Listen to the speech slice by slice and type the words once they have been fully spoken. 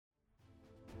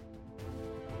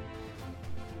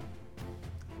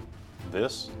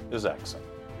This is Axon,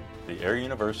 the Air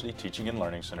University Teaching and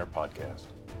Learning Center podcast.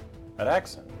 At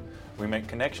Axon, we make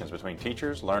connections between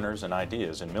teachers, learners, and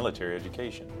ideas in military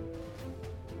education.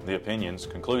 The opinions,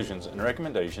 conclusions, and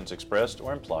recommendations expressed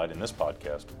or implied in this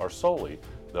podcast are solely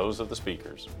those of the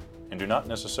speakers and do not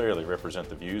necessarily represent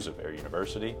the views of Air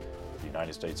University, the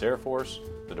United States Air Force,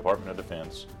 the Department of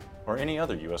Defense, or any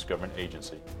other U.S. government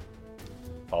agency.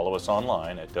 Follow us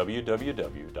online at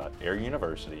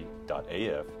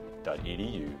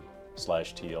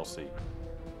www.airuniversity.af.edu/TLC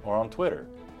or on Twitter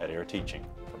at AirTeaching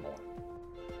for more.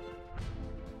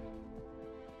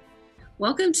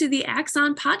 Welcome to the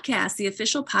Axon podcast, the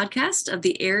official podcast of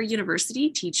the Air University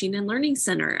Teaching and Learning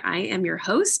Center. I am your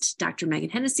host, Dr.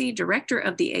 Megan Hennessy, Director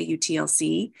of the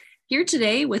AUTLC, here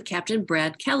today with Captain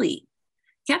Brad Kelly.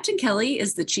 Captain Kelly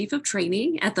is the Chief of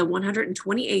Training at the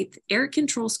 128th Air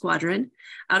Control Squadron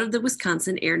out of the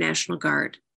Wisconsin Air National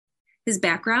Guard. His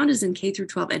background is in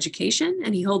K-12 education,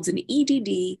 and he holds an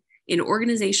EDD in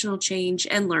Organizational Change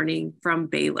and Learning from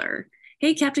Baylor.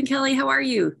 Hey, Captain Kelly, how are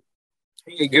you?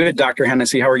 Hey, good, Dr.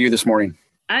 Hennessy. How are you this morning?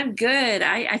 I'm good.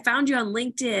 I found you on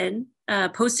LinkedIn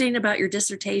posting about your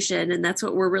dissertation, and that's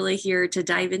what we're really here to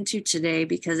dive into today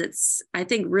because it's, I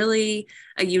think, really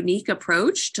a unique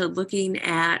approach to looking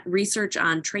at research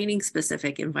on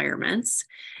training-specific environments.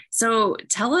 So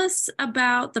tell us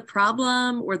about the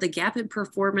problem or the gap in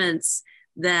performance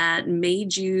that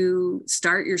made you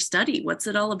start your study. What's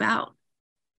it all about?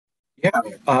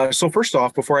 Yeah. So first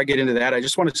off, before I get into that, I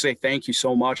just want to say thank you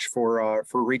so much for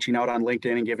reaching out on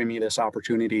LinkedIn and giving me this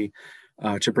opportunity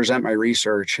to present my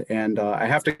research. And I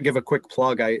have to give a quick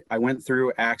plug. I went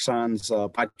through Axon's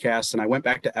podcast and I went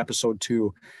back to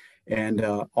Ep12 and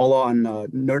all on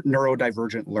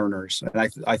neurodivergent learners.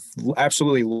 And I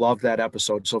absolutely love that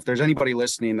episode. So if there's anybody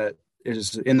listening that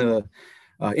is in the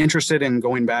interested in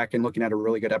going back and looking at a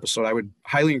really good episode, I would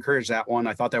highly encourage that one.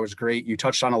 I thought that was great. You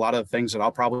touched on a lot of the things that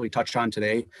I'll probably touch on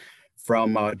today,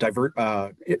 from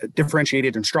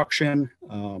differentiated instruction,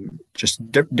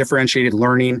 differentiated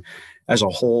learning as a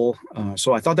whole.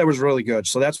 So I thought that was really good.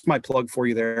 So that's my plug for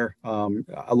you there.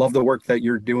 I love the work that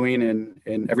you're doing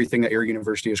and everything that Air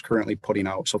University is currently putting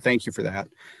out. So thank you for that.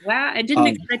 Wow, I didn't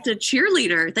expect a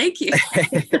cheerleader. Thank you.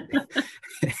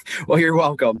 Well, you're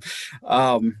welcome.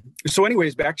 So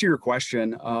anyways, back to your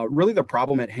question, really the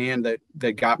problem at hand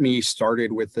that got me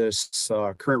started with this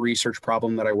current research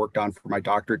problem that I worked on for my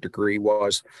doctorate degree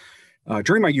was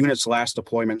during my unit's last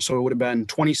deployment. So it would have been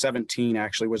 2017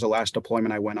 actually was the last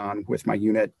deployment I went on with my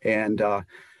unit. And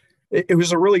it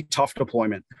was a really tough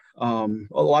deployment. A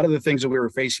lot of the things that we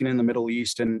were facing in the Middle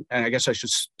East, and I guess I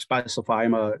should specify,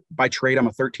 by trade, I'm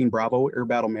a 13 Bravo air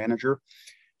battle manager.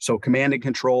 So command and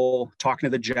control, talking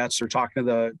to the jets or talking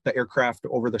to the aircraft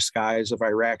over the skies of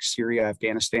Iraq, Syria,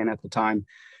 Afghanistan at the time,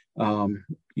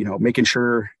 making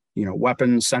sure,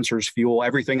 weapons, sensors, fuel,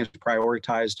 everything is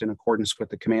prioritized in accordance with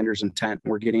the commander's intent.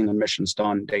 We're getting the missions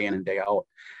done day in and day out.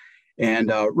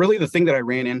 And really the thing that I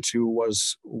ran into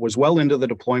was well into the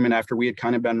deployment after we had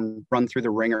kind of been run through the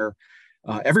ringer.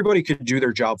 Everybody could do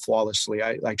their job flawlessly.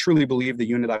 I truly believe the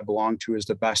unit I belong to is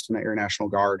the best in the Air National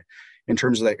Guard in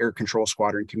terms of the Air Control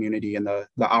Squadron community, and the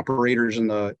operators and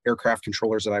the aircraft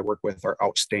controllers that I work with are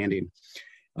outstanding.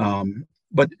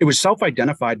 But it was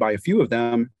self-identified by a few of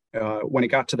them when it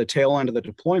got to the tail end of the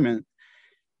deployment.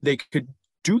 They could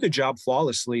do the job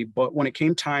flawlessly, but when it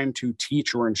came time to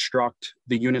teach or instruct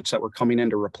the units that were coming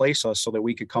in to replace us so that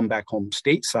we could come back home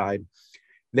stateside,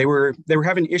 they were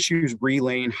having issues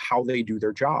relaying how they do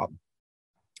their job.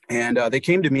 And they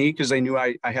came to me because they knew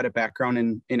I had a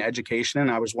background in education,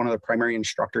 and I was one of the primary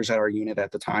instructors at our unit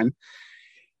at the time.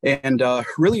 And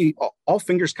really, all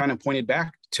fingers kind of pointed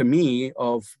back to me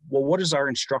of, well, what does our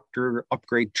instructor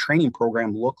upgrade training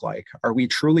program look like? Are we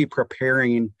truly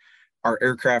preparing our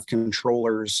aircraft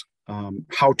controllers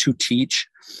how to teach?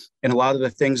 And a lot of the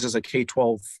things as a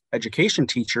K-12 education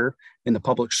teacher in the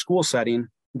public school setting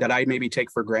that I maybe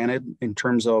take for granted in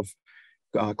terms of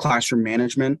classroom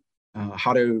management,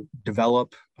 how to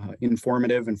develop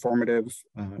informative,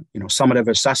 summative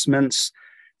assessments,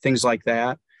 things like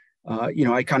that.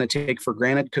 I kind of take for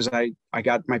granted because I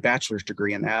got my bachelor's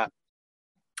degree in that.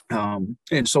 And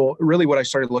so really what I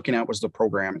started looking at was the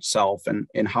program itself and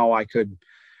how I could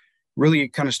really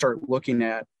kind of start looking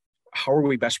at how are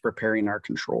we best preparing our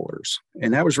controllers.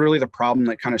 And that was really the problem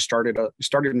that kind of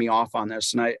started me off on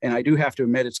this. And I do have to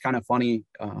admit, it's kind of funny.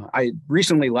 I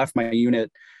recently left my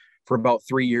unit for about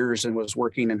 3 years and was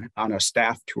working on a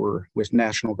staff tour with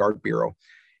National Guard Bureau.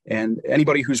 And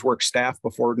anybody who's worked staff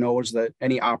before knows that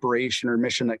any operation or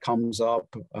mission that comes up,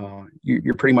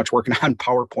 you're pretty much working on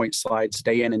PowerPoint slides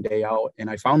day in and day out. And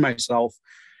I found myself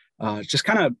just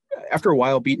kind of after a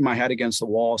while beating my head against the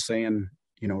wall saying,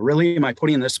 really, am I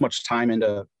putting this much time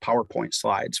into PowerPoint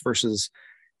slides versus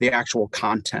the actual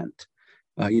content?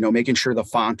 Making sure the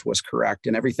font was correct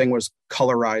and everything was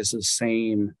colorized the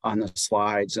same on the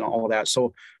slides and all of that.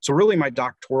 So really my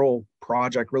doctoral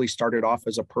project really started off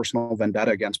as a personal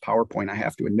vendetta against PowerPoint, I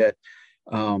have to admit.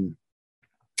 And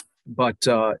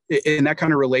that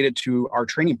kind of related to our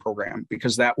training program,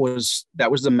 because that was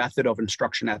the method of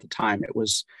instruction at the time.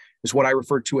 Is what I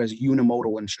refer to as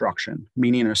unimodal instruction,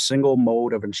 meaning a single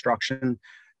mode of instruction.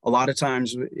 A lot of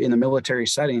times in the military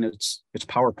setting, it's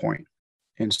PowerPoint.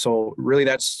 And so really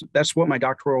that's what my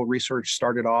doctoral research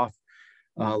started off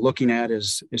looking at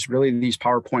is really these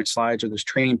PowerPoint slides, or this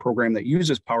training program that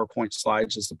uses PowerPoint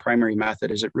slides as the primary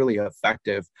method. Is it really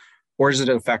effective, or is it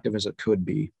as effective as it could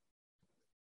be?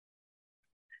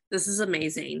 This is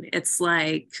amazing. It's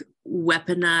like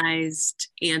weaponized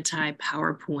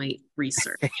anti-PowerPoint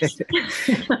research.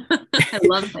 I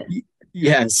love it.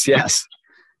 Yes.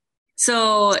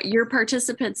 So your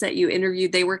participants that you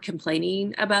interviewed, they were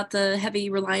complaining about the heavy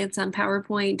reliance on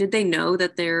PowerPoint. Did they know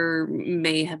that there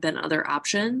may have been other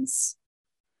options?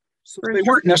 So they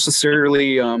weren't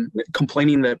necessarily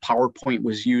complaining that PowerPoint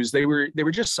was used. They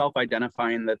were just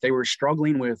self-identifying that they were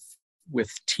struggling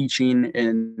with teaching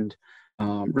and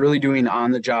really doing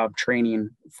on-the-job training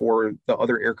for the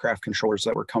other aircraft controllers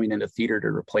that were coming into theater to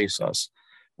replace us.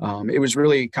 It was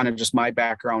really kind of just my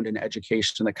background in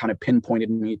education that kind of pinpointed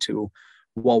me to,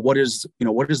 well, what is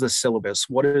the syllabus?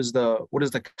 What is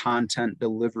the content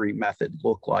delivery method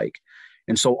look like?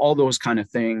 And so all those kind of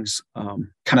things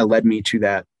kind of led me to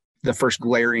that. The first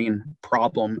glaring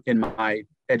problem in my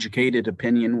educated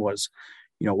opinion was,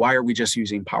 why are we just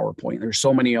using PowerPoint? There's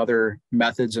so many other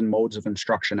methods and modes of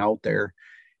instruction out there.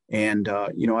 And,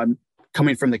 I'm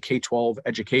coming from the K-12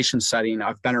 education setting.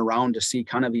 I've been around to see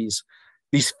kind of these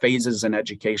phases in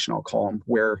education, I'll call them,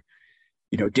 where,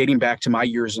 dating back to my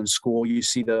years in school, you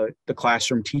see the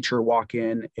classroom teacher walk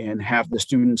in and have the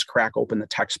students crack open the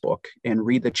textbook and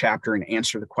read the chapter and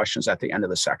answer the questions at the end of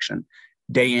the section,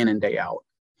 day in and day out.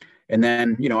 And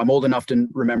then, I'm old enough to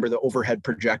remember the overhead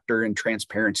projector and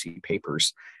transparency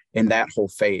papers and that whole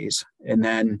phase. And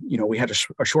then, we had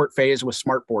a short phase with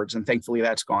smart boards, and thankfully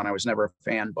that's gone. I was never a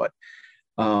fan, but,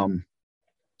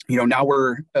 now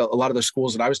we're a lot of the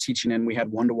schools that I was teaching in, we had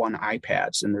one-to-one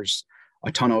iPads, and there's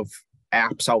a ton of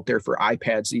apps out there for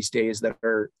iPads these days that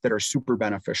are super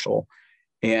beneficial.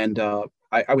 And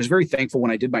I was very thankful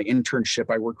when I did my internship.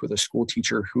 I worked with a school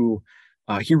teacher who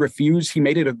he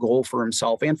made it a goal for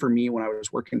himself and for me when I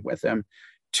was working with him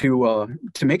to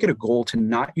make it a goal to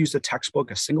not use the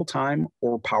textbook a single time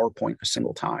or PowerPoint a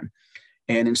single time.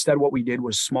 And instead, what we did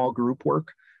was small group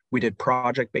work. We did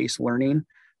project-based learning.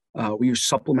 We used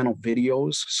supplemental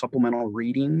videos, supplemental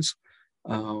readings,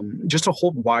 just a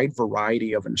whole wide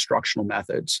variety of instructional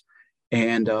methods.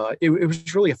 And it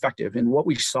was really effective. And what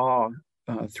we saw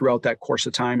throughout that course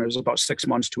of time, it was about 6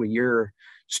 months to a year,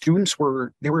 students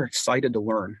were excited to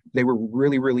learn. They were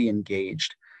really, really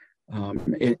engaged.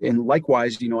 And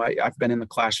likewise, I've been in the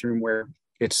classroom where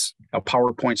it's a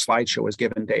PowerPoint slideshow is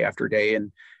given day after day.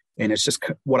 And it's just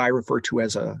what I refer to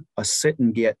as a sit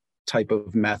and get type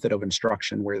of method of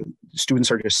instruction, where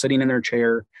students are just sitting in their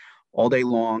chair all day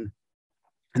long,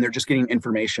 and they're just getting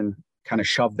information kind of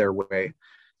shoved their way.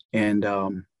 And,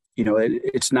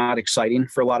 it's not exciting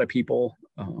for a lot of people.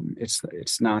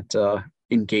 It's not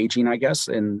engaging, I guess.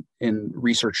 And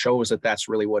research shows that that's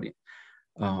really what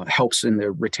helps in the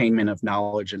retainment of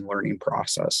knowledge and learning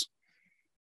process.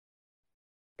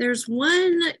 There's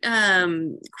one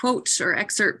quote or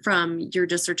excerpt from your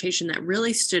dissertation that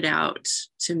really stood out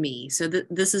to me. So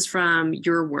this is from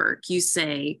your work. You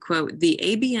say, quote, "The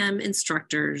ABM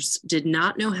instructors did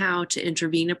not know how to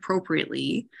intervene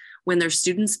appropriately when their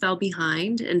students fell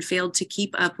behind and failed to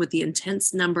keep up with the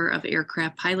intense number of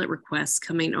aircraft pilot requests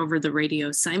coming over the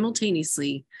radio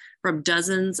simultaneously from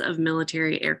dozens of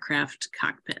military aircraft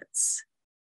cockpits."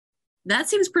 That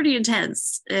seems pretty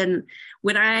intense. And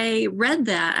when I read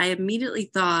that, I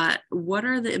immediately thought, what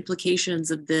are the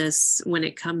implications of this when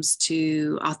it comes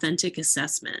to authentic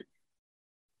assessment?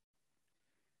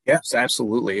 Yes,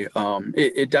 absolutely.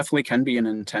 It definitely can be an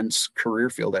intense career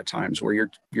field at times, where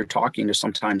you're talking to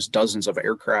sometimes dozens of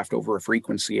aircraft over a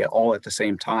frequency all at the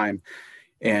same time,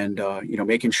 and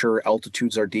making sure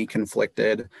altitudes are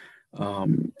deconflicted.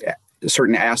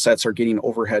 Certain assets are getting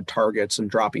overhead targets and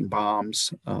dropping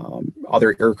bombs.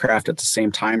 Other aircraft at the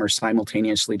same time are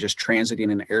simultaneously just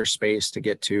transiting in airspace to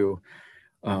get to,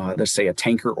 let's say, a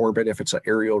tanker orbit if it's an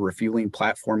aerial refueling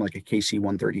platform like a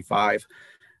KC-135.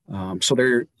 So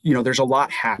there's a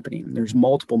lot happening. There's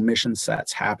multiple mission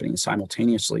sets happening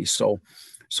simultaneously. So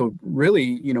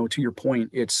really, to your point,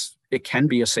 it can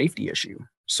be a safety issue.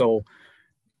 So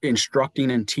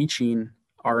instructing and teaching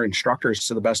our instructors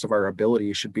to the best of our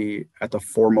ability should be at the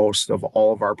foremost of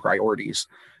all of our priorities,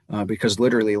 because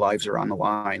literally lives are on the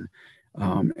line.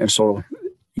 And so,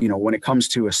 when it comes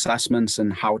to assessments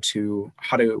and how to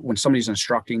when somebody's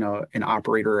instructing an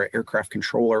operator or aircraft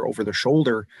controller over their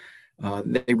shoulder,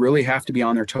 they really have to be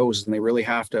on their toes, and they really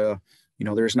have to,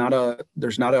 there's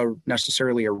not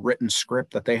necessarily a written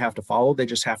script that they have to follow. They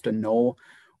just have to know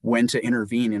when to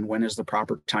intervene and when is the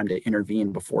proper time to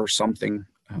intervene before something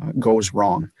goes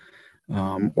wrong,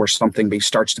 or something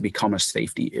starts to become a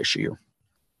safety issue.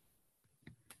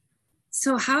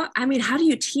 So how do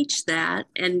you teach that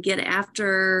and get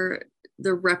after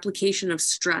the replication of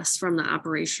stress from the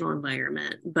operational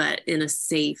environment, but in a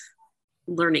safe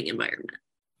learning environment?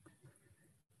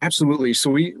 Absolutely. So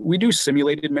we do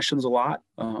simulated missions a lot.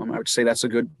 I would say that's a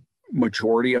good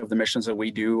majority of the missions that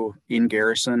we do in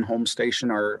garrison, home station,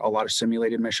 are a lot of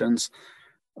simulated missions,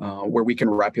 where we can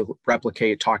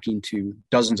replicate talking to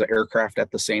dozens of aircraft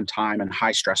at the same time in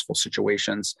high stressful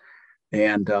situations.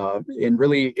 And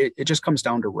really, it just comes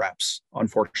down to reps,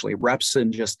 unfortunately, reps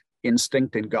and just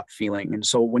instinct and gut feeling. And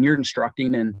so when you're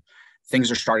instructing and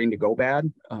things are starting to go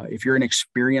bad, if you're an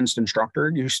experienced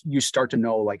instructor, you start to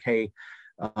know, like, hey,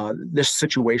 this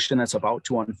situation that's about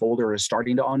to unfold or is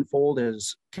starting to unfold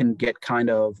can get kind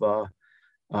of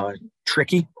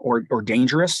tricky or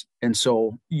dangerous. And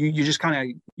so you just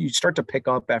you start to pick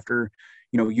up after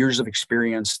years of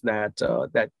experience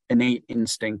that innate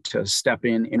instinct to step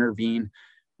in, intervene.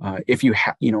 If you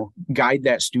guide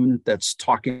that student that's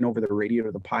talking over the radio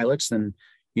to the pilots, then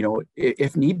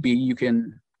if need be, you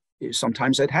can.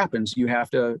 Sometimes it happens. You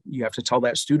have to tell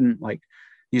that student, like,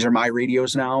 these are my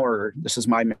radios now, or this is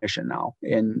my mission now,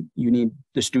 and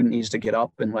the student needs to get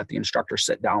up and let the instructor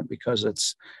sit down, because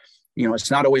it's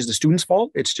not always the student's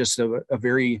fault. It's just a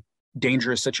very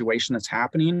dangerous situation that's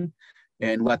happening,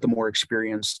 and let the more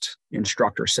experienced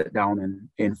instructor sit down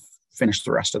and finish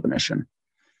the rest of the mission.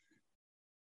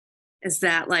 Is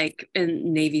that like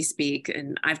in Navy speak,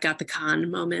 and I've got the con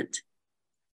moment?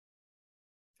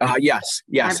 Yes,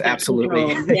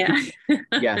 absolutely. Yeah.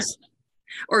 Yes.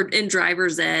 Or in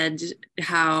driver's ed,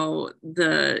 how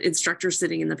the instructor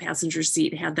sitting in the passenger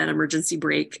seat had that emergency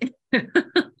brake.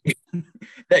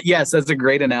 Yes, that's a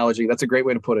great analogy. That's a great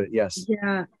way to put it. Yes.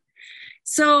 Yeah.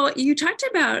 So you talked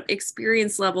about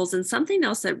experience levels, and something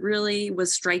else that really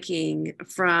was striking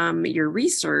from your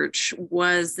research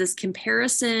was this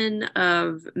comparison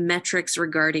of metrics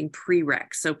regarding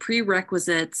prereqs. So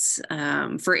prerequisites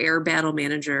for air battle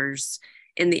managers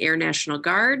in the Air National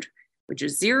Guard, which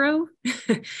is 0,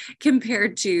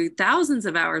 compared to thousands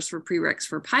of hours for prereqs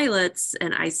for pilots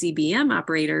and ICBM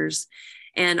operators.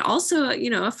 And also,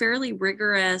 a fairly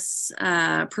rigorous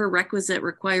prerequisite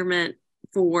requirement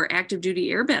for active duty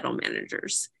air battle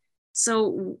managers.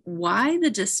 So why the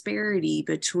disparity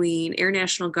between Air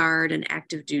National Guard and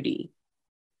active duty?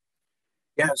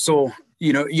 Yeah. So,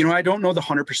 I don't know the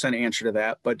 100% answer to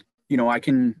that, but, I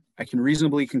can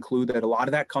reasonably conclude that a lot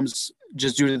of that comes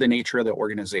just due to the nature of the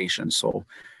organization. So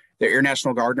the Air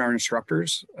National Guard and our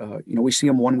instructors, we see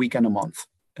them 1 weekend a month.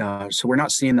 So we're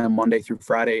not seeing them Monday through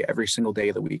Friday every single day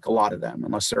of the week, a lot of them,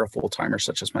 unless they're a full-timer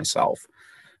such as myself.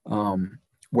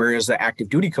 Whereas the active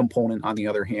duty component, on the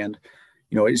other hand,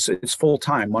 it's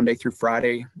full-time, Monday through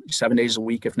Friday, 7 days a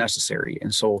week if necessary.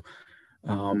 And so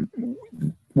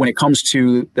when it comes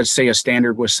to, let's say, a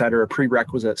standard was set, or a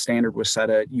prerequisite standard was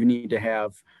set, you need to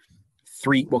have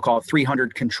we'll call it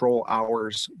 300 control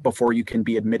hours before you can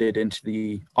be admitted into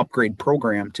the upgrade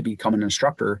program to become an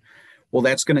instructor. Well,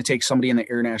 that's going to take somebody in the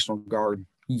Air National Guard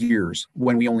years,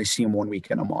 when we only see them 1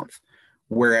 weekend a month.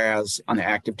 Whereas on the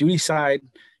active duty side,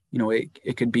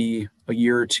 it could be a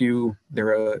year or two.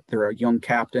 They're a young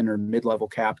captain or mid-level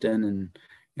captain,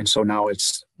 and so now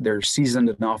they're seasoned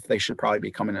enough. They should probably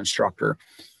become an instructor.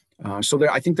 So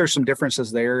I think there's some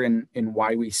differences there in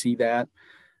why we see that.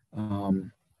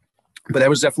 But that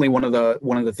was definitely one of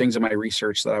the things in my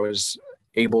research that I was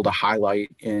able to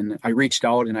highlight. And I reached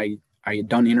out and I had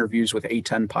done interviews with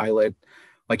A-10 pilot,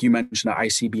 like you mentioned, an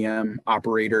ICBM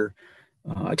operator,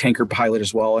 a tanker pilot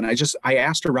as well. And I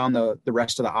asked around the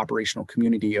rest of the operational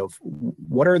community of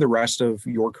what are the rest of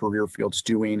your career fields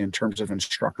doing in terms of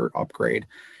instructor upgrade.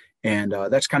 And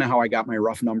that's kind of how I got my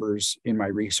rough numbers in my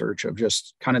research of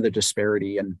just kind of the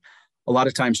disparity. And a lot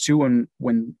of times too,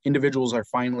 when individuals are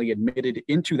finally admitted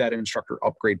into that instructor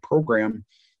upgrade program,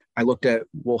 I looked at,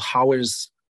 well,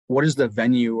 what is the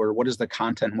venue or what is the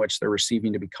content in which they're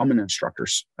receiving to become an instructor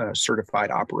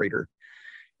certified operator.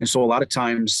 And so a lot of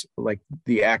times, like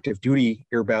the active duty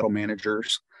air battle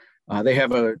managers, they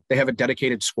have a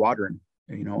dedicated squadron,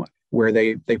 where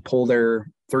they pull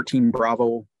their 13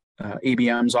 Bravo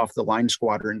ABMs off the line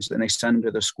squadrons and they send them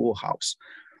to the schoolhouse.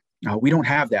 We don't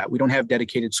have that. We don't have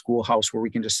dedicated schoolhouse where we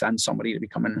can just send somebody to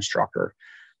become an instructor.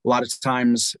 A lot of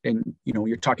times, and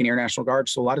you're talking Air National Guard,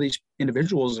 so a lot of these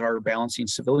individuals are balancing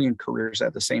civilian careers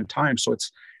at the same time. So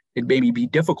it may be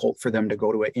difficult for them to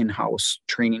go to an in-house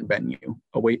training venue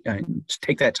away and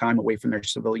take that time away from their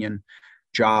civilian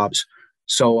jobs.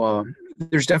 So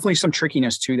there's definitely some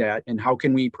trickiness to that. And how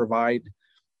can we provide,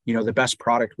 the best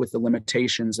product with the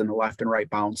limitations and the left and right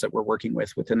bounds that we're working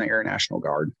with within the Air National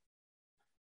Guard?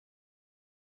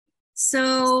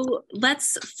 So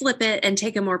let's flip it and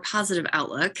take a more positive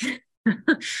outlook.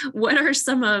 What are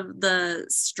some of the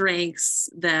strengths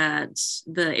that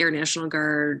the Air National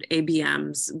Guard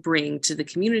ABMs bring to the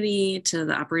community, to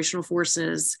the operational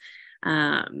forces,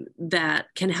 that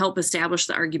can help establish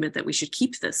the argument that we should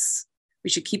keep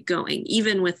going,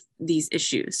 even with these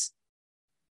issues?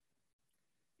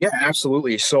 Yeah,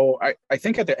 absolutely. So I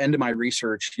think at the end of my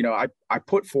research, I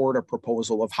put forward a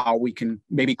proposal of how we can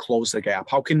maybe close the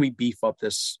gap. How can we beef up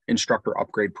this instructor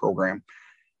upgrade program?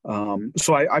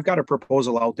 So I've got a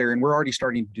proposal out there, and we're already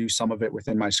starting to do some of it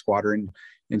within my squadron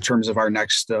in terms of our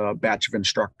next batch of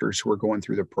instructors who are going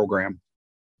through the program.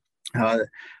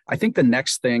 I think the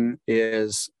next thing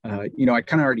is, I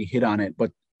kind of already hit on it,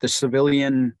 but the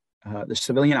civilian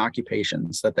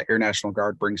occupations that the Air National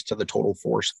Guard brings to the total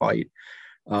force fight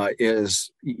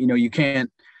is, you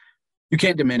can't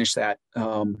diminish that.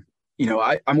 I'm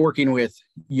working with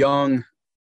young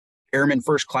airmen,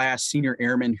 first class, senior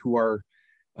airmen who are,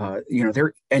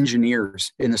 they're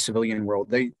engineers in the civilian world.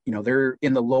 They're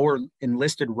in the lower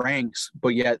enlisted ranks, but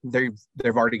yet they've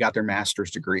already got their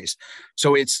master's degrees.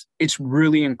 So it's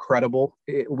really incredible.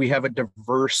 We have a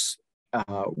diverse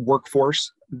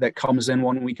workforce that comes in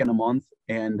 1 weekend a month,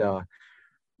 and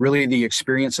really the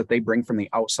experience that they bring from the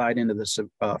outside into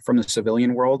from the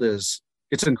civilian world it's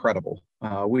incredible.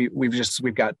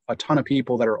 We've got a ton of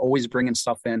people that are always bringing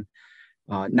stuff in,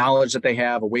 knowledge that they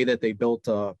have, a way that they built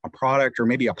a product or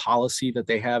maybe a policy that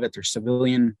they have at their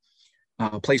civilian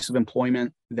place of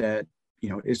employment that,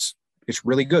 it's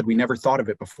really good. We never thought of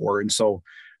it before. And so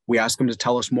we ask them to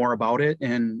tell us more about it,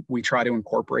 and we try to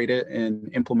incorporate it and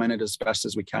implement it as best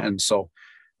as we can. So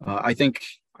I think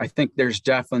there's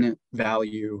definite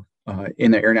value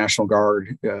in the Air National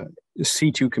Guard, the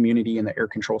C2 community and the Air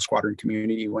Control Squadron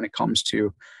community when it comes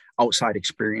to outside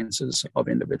experiences of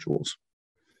individuals.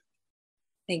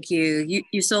 Thank you.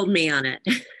 You sold me on it.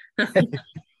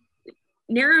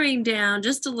 Narrowing down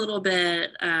just a little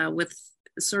bit with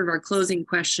sort of our closing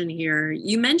question here,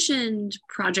 you mentioned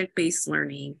project-based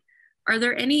learning. Are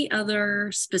there any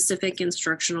other specific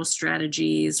instructional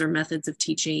strategies or methods of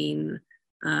teaching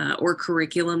or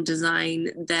curriculum design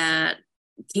that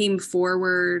came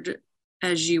forward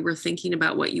as you were thinking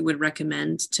about what you would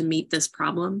recommend to meet this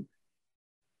problem?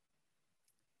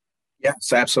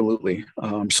 Yes, absolutely.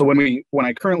 So when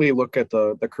I currently look at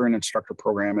the current instructor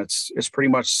program, it's pretty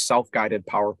much self-guided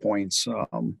PowerPoints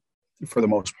for the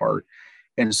most part.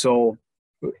 And so,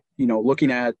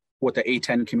 looking at what the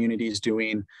A10 community is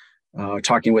doing,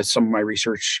 talking with some of my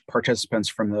research participants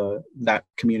from that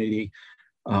community,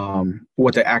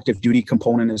 what the active duty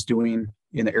component is doing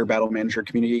in the air battle manager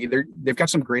community, they've got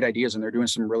some great ideas and they're doing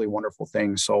some really wonderful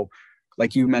things. So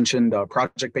like you mentioned,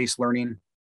 project-based learning,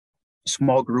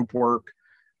 small group work,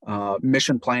 small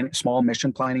mission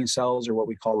planning cells, or what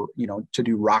we call, to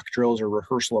do rock drills or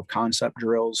rehearsal of concept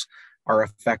drills are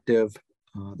effective.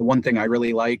 The one thing I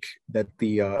really like that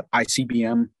the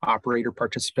ICBM operator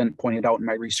participant pointed out in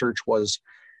my research was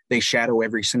they shadow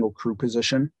every single crew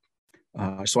position.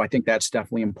 So I think that's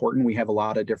definitely important. We have a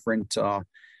lot of different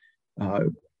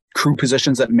crew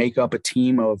positions that make up a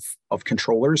team of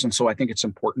controllers. And so I think it's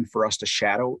important for us to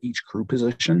shadow each crew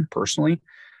position personally,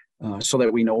 so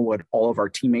that we know what all of our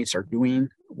teammates are doing,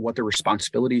 what their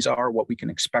responsibilities are, what we can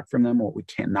expect from them, what we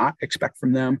cannot expect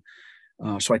from them.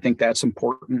 So I think that's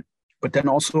important. But then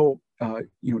also,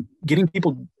 getting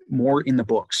people more in the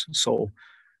books. So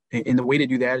and the way to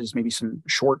do that is maybe some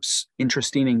short,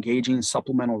 interesting, engaging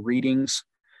supplemental readings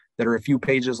that are a few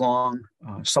pages long.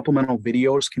 Supplemental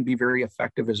videos can be very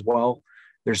effective as well.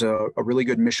 There's a really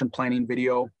good mission planning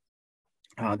video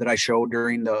that I showed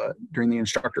during the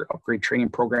instructor upgrade training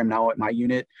program now at my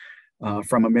unit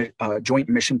from a joint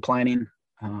mission planning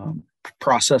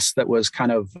process that was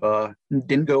kind of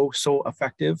didn't go so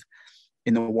effective.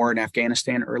 in the war in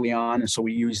Afghanistan early on. And so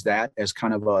we used that as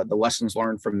kind of the lessons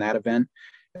learned from that event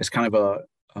as kind of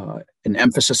an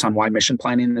emphasis on why mission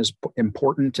planning is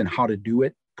important and how to do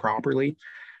it properly.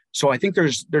 So I think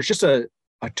there's just a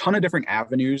ton of different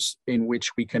avenues in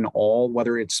which we can all,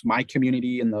 whether it's my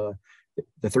community and the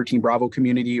 13 Bravo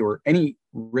community or any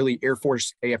really Air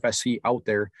Force AFSC out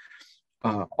there,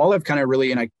 all I've kind of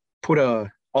really, and I put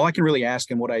all I can really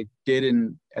ask, and what I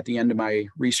did at the end of my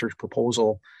research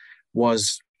proposal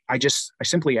was I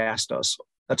simply asked us,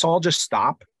 let's all just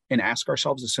stop and ask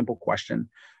ourselves a simple question.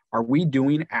 Are we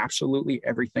doing absolutely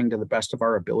everything to the best of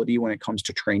our ability when it comes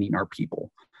to training our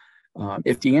people?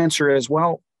 If the answer is,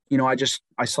 well, I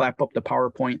slap up the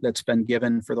PowerPoint that's been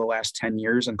given for the last 10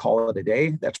 years and call it a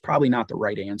day, that's probably not the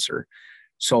right answer.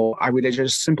 So I would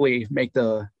just simply make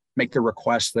the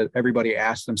request that everybody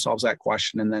ask themselves that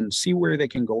question and then see where they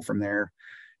can go from there.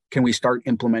 Can we start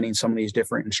implementing some of these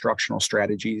different instructional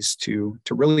strategies to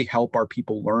really help our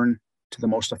people learn to the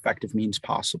most effective means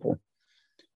possible?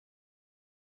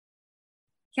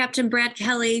 Captain Brad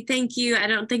Kelly, thank you. I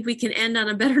don't think we can end on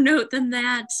a better note than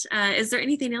that. Is there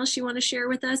anything else you want to share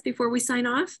with us before we sign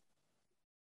off?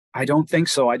 I don't think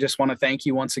so. I just want to thank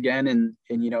you once again and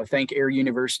thank Air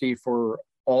University for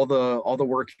all the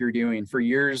work you're doing. For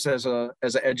years as an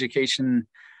education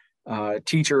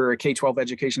teacher, a K-12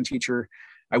 education teacher,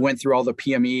 I went through all the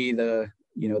PME, the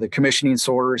commissioning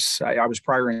source. I was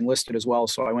prior enlisted as well,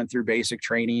 so I went through basic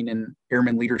training and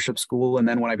Airman Leadership School, and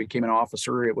then when I became an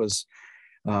officer, it was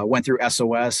went through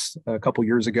SOS a couple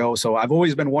years ago. So I've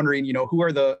always been wondering, who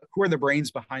are the brains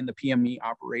behind the PME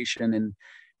operation in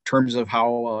terms of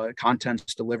how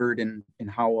content's delivered and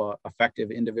how effective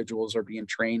individuals are being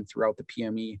trained throughout the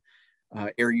PME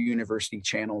Air University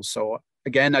channels. So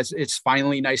again, it's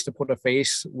finally nice to put a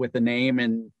face with the name,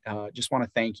 and just want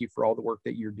to thank you for all the work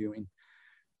that you're doing.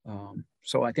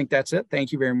 So I think that's it.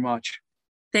 Thank you very much.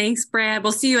 Thanks, Brad.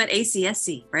 We'll see you at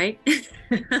ACSC, right?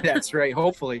 That's right.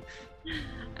 Hopefully.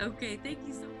 Okay. Thank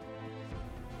you so much.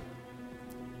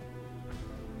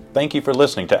 Thank you for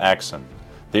listening to Axon,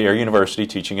 the Air University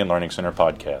Teaching and Learning Center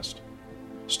podcast.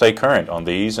 Stay current on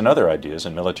these and other ideas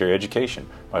in military education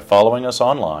by following us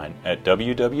online at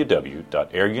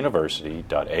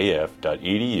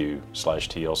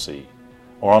www.airuniversity.af.edu/TLC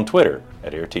or on Twitter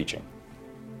at Air Teaching.